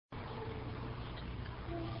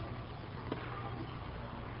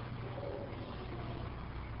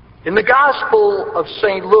In the Gospel of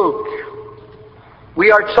St. Luke,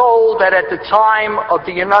 we are told that at the time of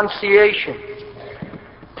the Annunciation,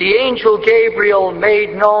 the angel Gabriel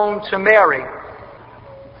made known to Mary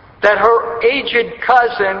that her aged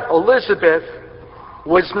cousin Elizabeth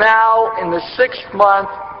was now in the 6th month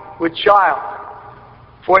with child,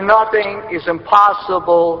 for nothing is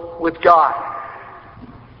impossible with God.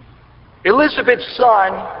 Elizabeth's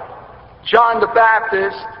son, John the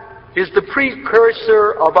Baptist, is the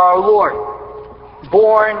precursor of our Lord,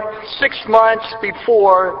 born 6 months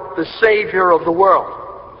before the Savior of the world.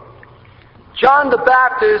 John the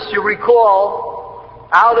Baptist, you recall,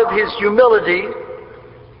 out of his humility,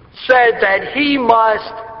 said that he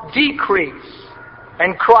must decrease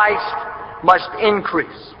and Christ must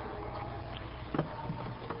increase.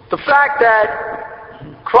 The fact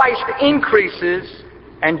that Christ increases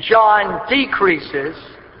and John decreases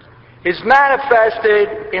is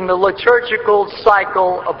manifested in the liturgical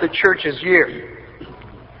cycle of the Church's year.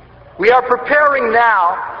 We are preparing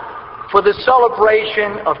now for the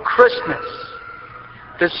celebration of Christmas,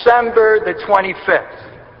 December the 25th.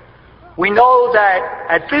 We know that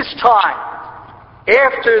at this time,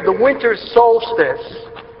 after the winter solstice,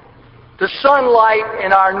 the sunlight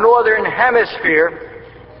in our northern hemisphere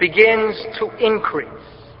begins to increase,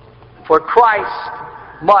 for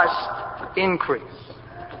Christ must increase.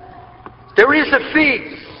 There is a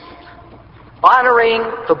feast honoring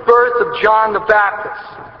the birth of John the Baptist,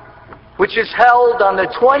 which is held on the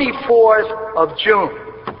 24th of June,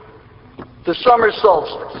 the summer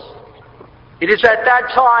solstice. It is at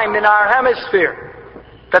that time in our hemisphere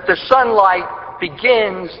that the sunlight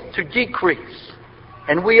begins to decrease,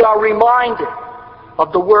 and we are reminded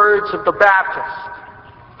of the words of the Baptist.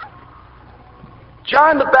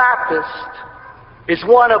 John the Baptist is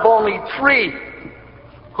one of only 3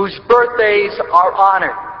 whose birthdays are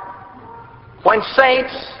honored. When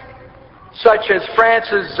saints such as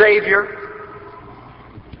Francis Xavier,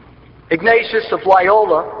 Ignatius of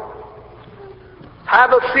Loyola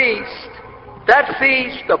have a feast, that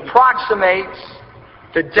feast approximates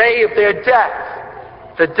the day of their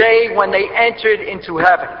death, the day when they entered into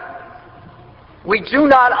heaven. We do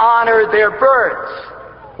not honor their births.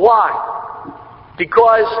 Why?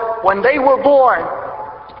 Because when they were born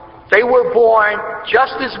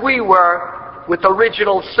just as we were, with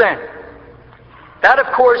original sin. That,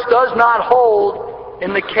 of course, does not hold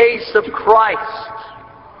in the case of Christ,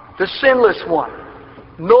 the sinless one,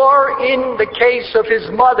 nor in the case of his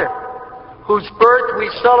mother, whose birth we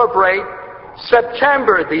celebrate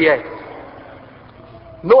September the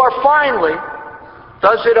 8th. Nor, finally,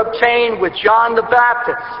 does it obtain with John the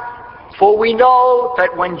Baptist, for we know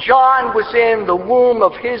that when John was in the womb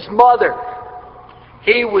of his mother,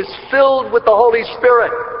 he was filled with the Holy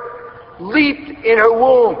Spirit, leaped in her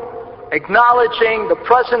womb, acknowledging the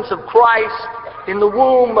presence of Christ in the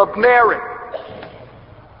womb of Mary.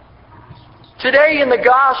 Today in the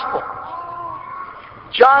Gospel,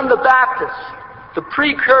 John the Baptist, the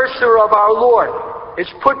precursor of our Lord, is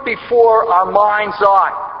put before our mind's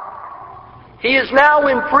eye. He is now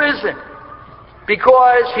in prison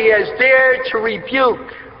because he has dared to rebuke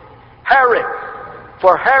Herod,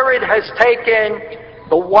 for Herod has taken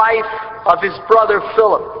the wife of his brother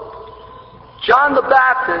Philip. John the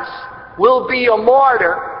Baptist will be a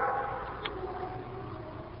martyr,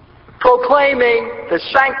 proclaiming the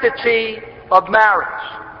sanctity of marriage.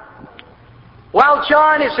 While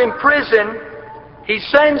John is in prison, he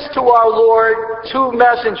sends to our Lord 2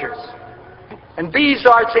 messengers, and these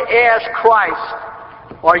are to ask Christ,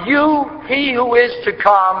 "Are you he who is to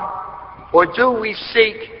come, or do we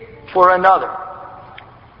seek for another?"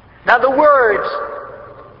 Now the words,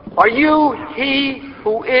 "Are you he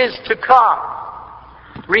who is to come?"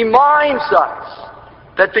 reminds us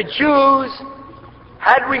that the Jews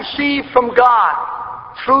had received from God,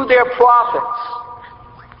 through their prophets,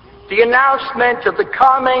 the announcement of the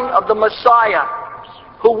coming of the Messiah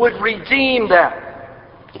who would redeem them.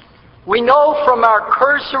 We know from our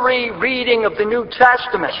cursory reading of the New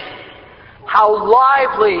Testament how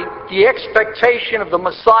lively the expectation of the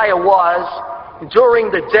Messiah was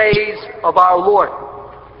during the days of our Lord.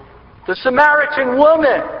 The Samaritan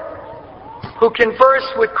woman who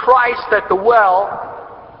conversed with Christ at the well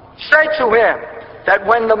said to him that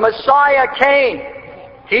when the Messiah came,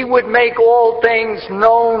 he would make all things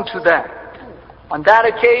known to them. On that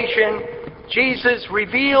occasion, Jesus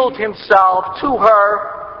revealed himself to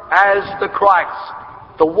her as the Christ,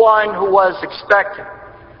 the one who was expected.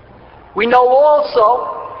 We know also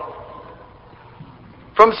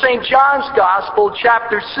from St. John's Gospel,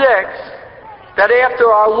 chapter 6, that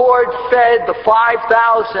after our Lord fed the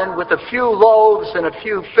 5,000 with a few loaves and a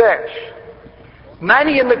few fish,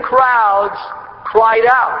 many in the crowds cried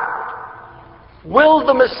out, "Will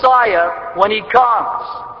the Messiah, when he comes,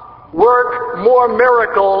 work more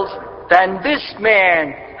miracles than this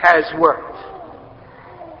man has worked?"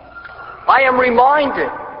 I am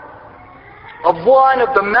reminded of one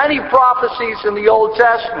of the many prophecies in the Old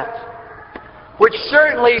Testament, which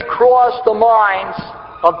certainly crossed the minds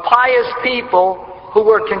of pious people who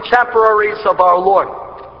were contemporaries of our Lord.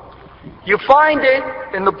 You find it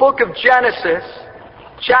in the book of Genesis,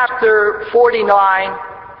 chapter 49,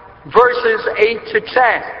 verses 8 to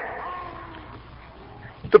 10.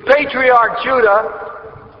 The patriarch Judah,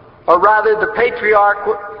 or rather the patriarch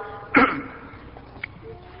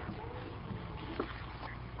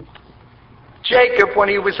Jacob, when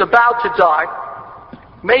he was about to die,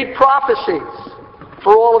 made prophecies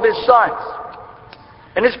for all of his sons.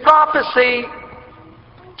 And his prophecy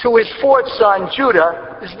to his fourth son,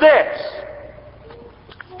 Judah, is this: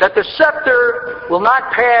 that the scepter will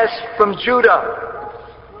not pass from Judah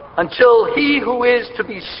until he who is to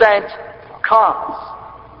be sent comes.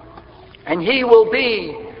 And he will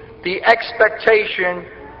be the expectation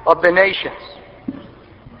of the nations.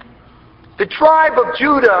 The tribe of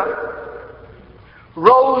Judah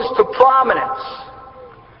rose to prominence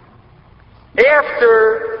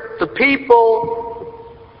after the people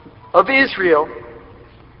of Israel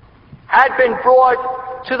had been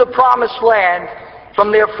brought to the promised land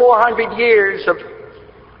from their 400 years of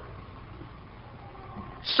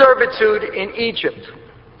servitude in Egypt.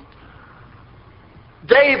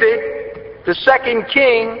 David, the second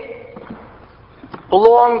king,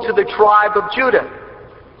 belonged to the tribe of Judah,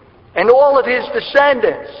 and all of his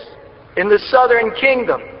descendants in the southern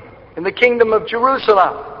kingdom, in the kingdom of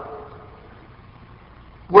Jerusalem,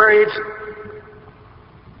 were his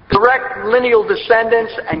direct lineal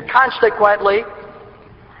descendants, and consequently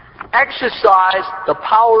exercised the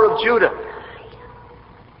power of Judah.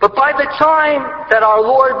 But by the time that our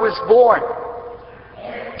Lord was born,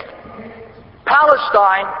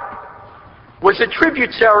 Palestine was a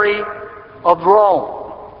tributary of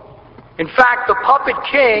Rome. In fact, the puppet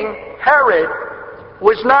king, Herod,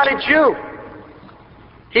 was not a Jew.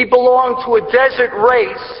 He belonged to a desert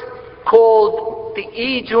race called the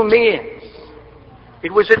Edomians.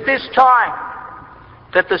 It was at this time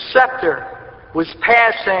that the scepter was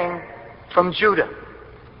passing from Judah.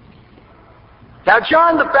 Now,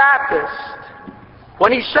 John the Baptist,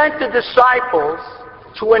 when he sent the disciples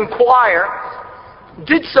to inquire,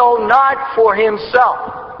 did so not for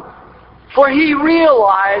himself, for he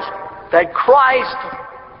realized that Christ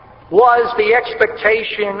was the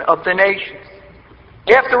expectation of the nations.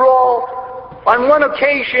 After all, on one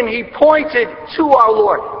occasion he pointed to our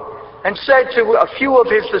Lord and said to a few of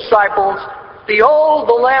his disciples, "Behold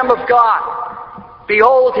the Lamb of God,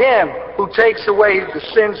 behold him who takes away the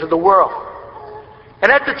sins of the world."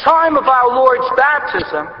 And at the time of our Lord's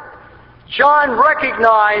baptism, John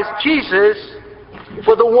recognized Jesus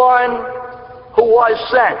for the one who was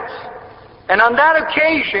sent. And on that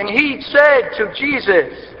occasion he said to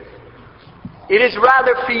Jesus, "It is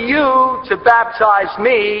rather for you to baptize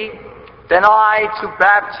me than I to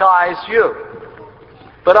baptize you."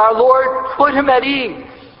 But our Lord put him at ease,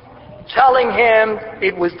 telling him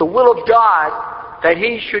it was the will of God that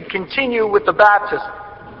he should continue with the baptism.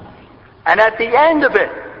 And at the end of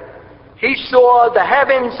it, he saw the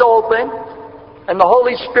heavens open and the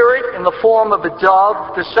Holy Spirit in the form of a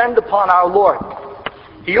dove descend upon our Lord.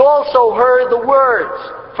 He also heard the words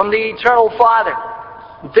from the Eternal Father,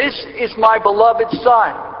 "This is my beloved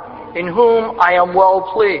Son, in whom I am well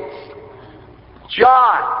pleased."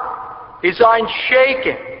 John is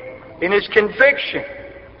unshaken in his conviction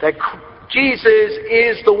that Jesus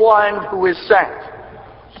is the one who is sent.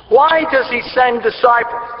 Why does he send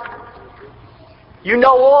disciples? You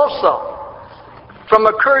know also, from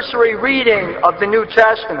a cursory reading of the New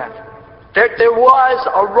Testament, that there was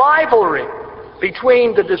a rivalry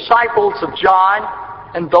between the disciples of John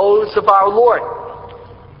and those of our Lord.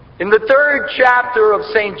 In the 3rd chapter of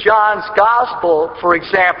St. John's Gospel, for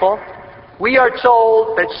example, we are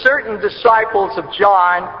told that certain disciples of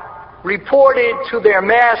John reported to their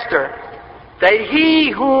master that he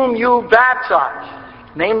whom you baptize,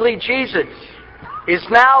 namely Jesus, is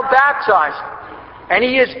now baptizing, and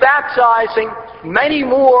he is baptizing many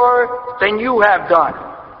more than you have done.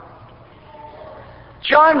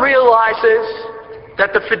 John realizes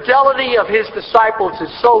that the fidelity of his disciples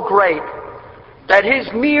is so great that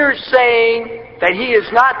his mere saying that he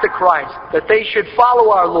is not the Christ, that they should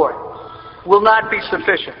follow our Lord, will not be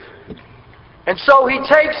sufficient. And so he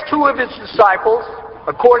takes 2 of his disciples,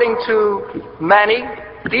 according to many.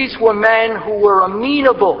 These were men who were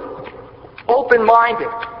amenable, open-minded,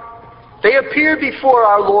 They appear before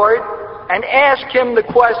our Lord and ask him the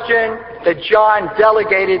question that John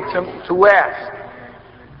delegated to ask.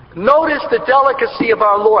 Notice the delicacy of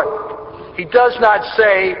our Lord. He does not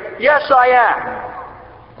say, "Yes, I am.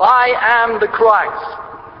 I am the Christ."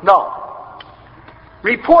 No.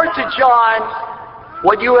 Report to John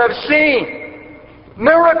what you have seen.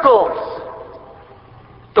 Miracles.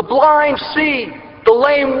 The blind see, the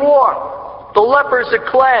lame walk, the lepers are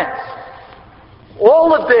cleansed.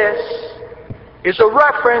 All of this is a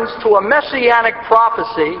reference to a messianic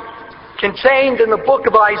prophecy contained in the book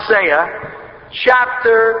of Isaiah,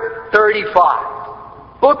 chapter 35.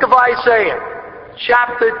 Book of Isaiah,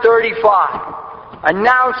 chapter 35,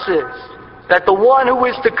 announces that the one who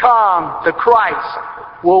is to come, the Christ,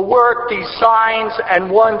 will work these signs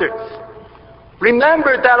and wonders.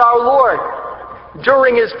 Remember that our Lord,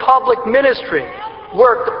 during his public ministry,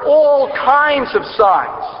 worked all kinds of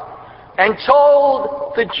signs and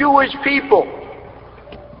told the Jewish people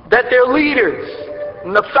that their leaders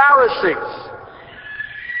and the Pharisees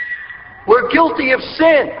were guilty of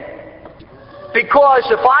sin, because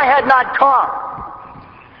if I had not come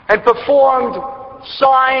and performed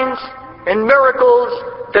signs and miracles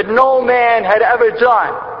that no man had ever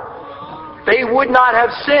done, they would not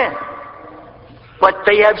have sinned. But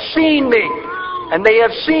they have seen me, and they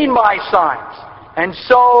have seen my signs, and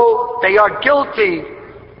so they are guilty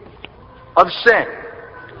of sin.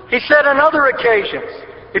 He said on other occasions,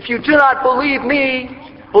 "If you do not believe me,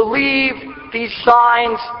 believe these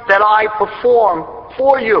signs that I perform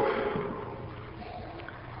for you."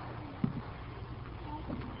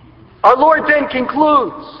 Our Lord then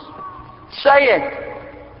concludes, saying,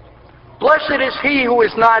 "Blessed is he who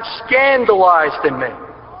is not scandalized in me."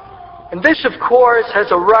 And this, of course,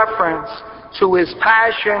 has a reference to his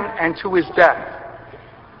passion and to his death.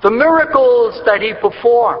 The miracles that he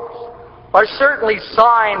performs are certainly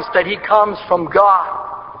signs that he comes from God.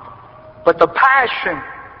 But the passion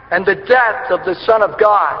and the death of the Son of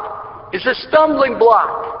God is a stumbling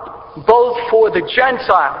block, both for the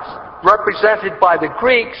Gentiles, represented by the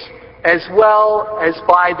Greeks, as well as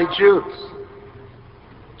by the Jews.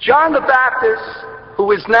 John the Baptist,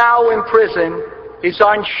 who is now in prison, is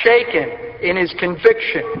unshaken in his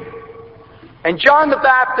conviction. And John the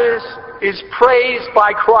Baptist is praised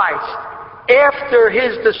by Christ after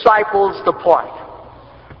his disciples depart.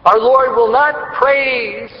 Our Lord will not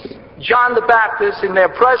praise John the Baptist in their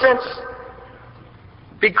presence,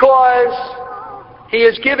 because he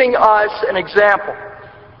is giving us an example.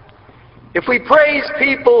 If we praise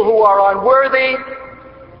people who are unworthy,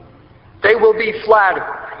 they will be flattered.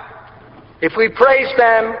 If we praise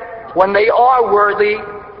them when they are worthy,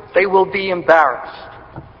 they will be embarrassed.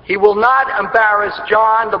 He will not embarrass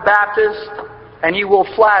John the Baptist, and he will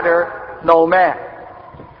flatter no man.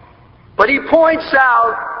 But he points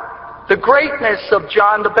out the greatness of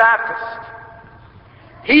John the Baptist.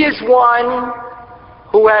 He is one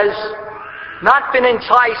who has not been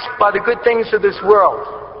enticed by the good things of this world.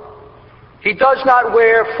 He does not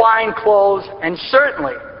wear fine clothes, and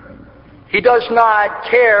certainly he does not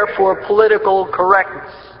care for political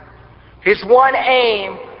correctness. His one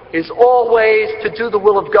aim is always to do the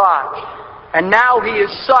will of God. And now he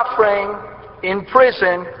is suffering in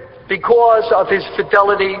prison because of his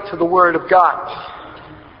fidelity to the Word of God.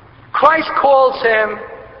 Christ calls him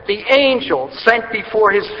the angel sent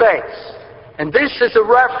before his face. And this is a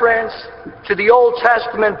reference to the Old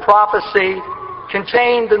Testament prophecy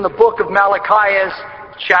contained in the book of Malachi,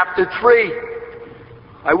 chapter 3.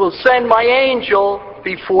 "I will send my angel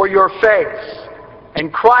before your face."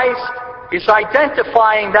 And Christ is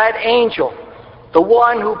identifying that angel, the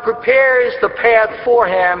one who prepares the path for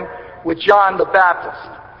him with John the Baptist.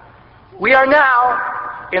 We are now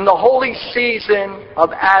in the holy season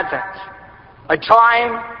of Advent, a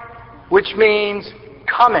time which means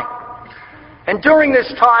coming. And during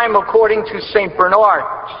this time, according to St. Bernard,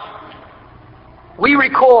 we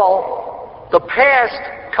recall the past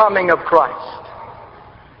coming of Christ.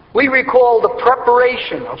 We recall the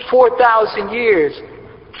preparation of 4,000 years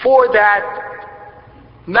for that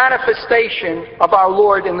manifestation of our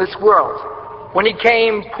Lord in this world, when he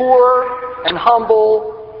came poor and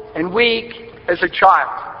humble and weak as a child.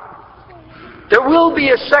 There will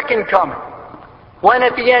be a second coming, when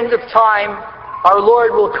at the end of time our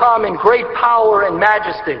Lord will come in great power and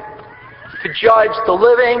majesty to judge the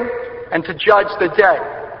living and to judge the dead.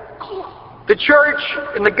 The church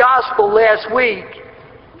in the gospel last week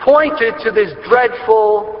pointed to this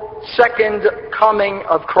dreadful second coming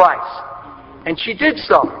of Christ. And she did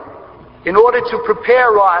so in order to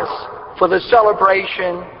prepare us for the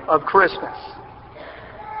celebration of Christmas.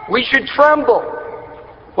 We should tremble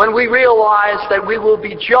when we realize that we will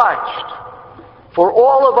be judged. For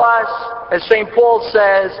all of us, as St. Paul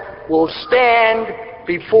says, will stand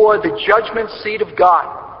before the judgment seat of God.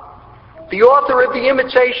 The author of the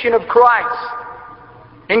Imitation of Christ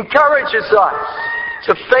encourages us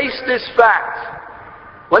to face this fact.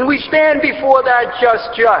 When we stand before that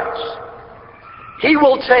just judge, he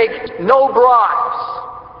will take no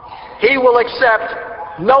bribes. He will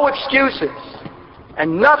accept no excuses.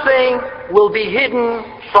 And nothing will be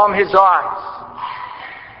hidden from his eyes.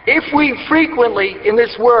 If we frequently in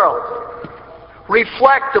this world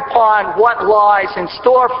reflect upon what lies in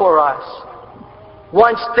store for us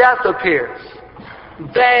once death appears,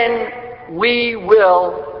 then we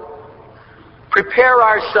will prepare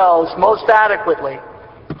ourselves most adequately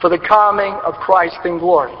for the coming of Christ in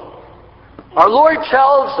glory. Our Lord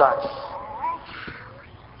tells us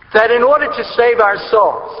that in order to save our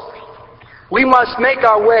souls, we must make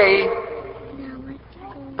our way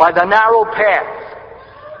by the narrow path.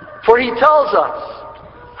 For he tells us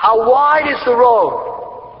how wide is the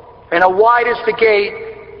road and how wide is the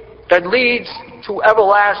gate that leads to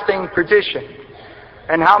everlasting perdition,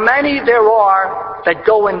 and how many there are that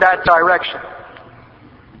go in that direction.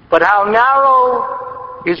 But how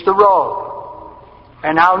narrow is the road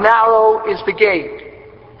and how narrow is the gate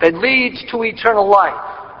that leads to eternal life,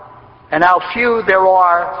 and how few there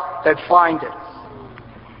are that find it.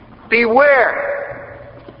 Beware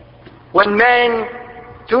when men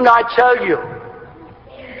do not tell you,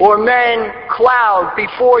 or men cloud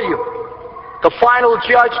before you the final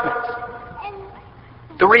judgment,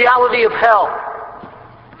 the reality of hell,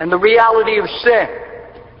 and the reality of sin,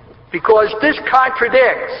 because this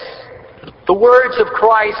contradicts the words of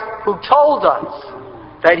Christ, who told us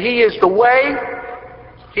that he is the way,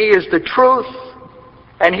 he is the truth,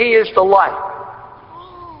 and he is the light.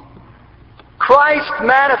 Christ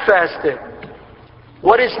manifested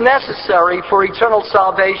what is necessary for eternal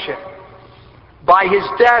salvation by his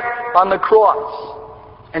death on the cross.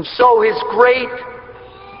 And so his great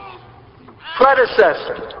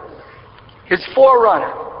predecessor, his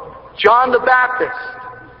forerunner, John the Baptist,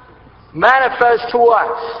 manifests to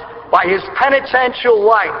us by his penitential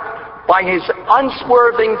life, by his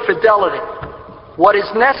unswerving fidelity, what is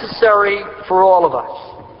necessary for all of us.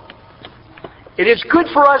 It is good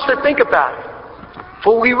for us to think about it,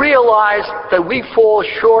 for we realize that we fall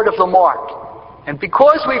short of the mark. And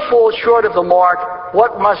because we fall short of the mark,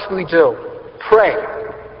 what must we do? Pray.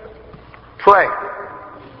 Pray.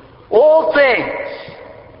 All things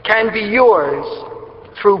can be yours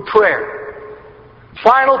through prayer.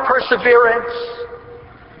 Final perseverance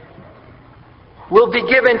will be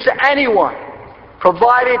given to anyone,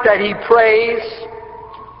 provided that he prays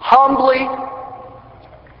humbly,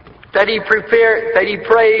 that he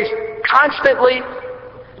prays constantly,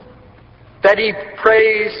 that he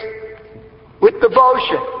prays with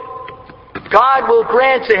devotion. God will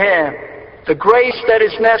grant to him the grace that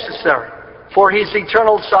is necessary for his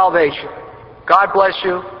eternal salvation. God bless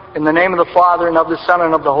you, in the name of the Father, and of the Son,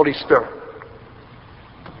 and of the Holy Spirit.